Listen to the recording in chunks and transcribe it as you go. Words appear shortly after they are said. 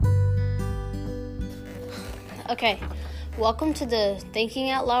Okay, welcome to the Thinking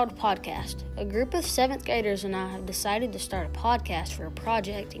Out Loud podcast. A group of 7th graders and I have decided to start a podcast for a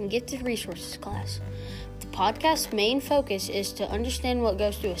project in Gifted Resources class. The podcast's main focus is to understand what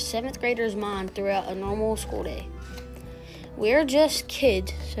goes through a 7th grader's mind throughout a normal school day. We're just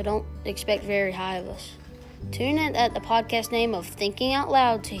kids, so don't expect very high of us. Tune in at the podcast name of Thinking Out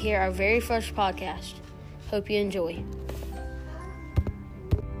Loud to hear our very first podcast. Hope you enjoy.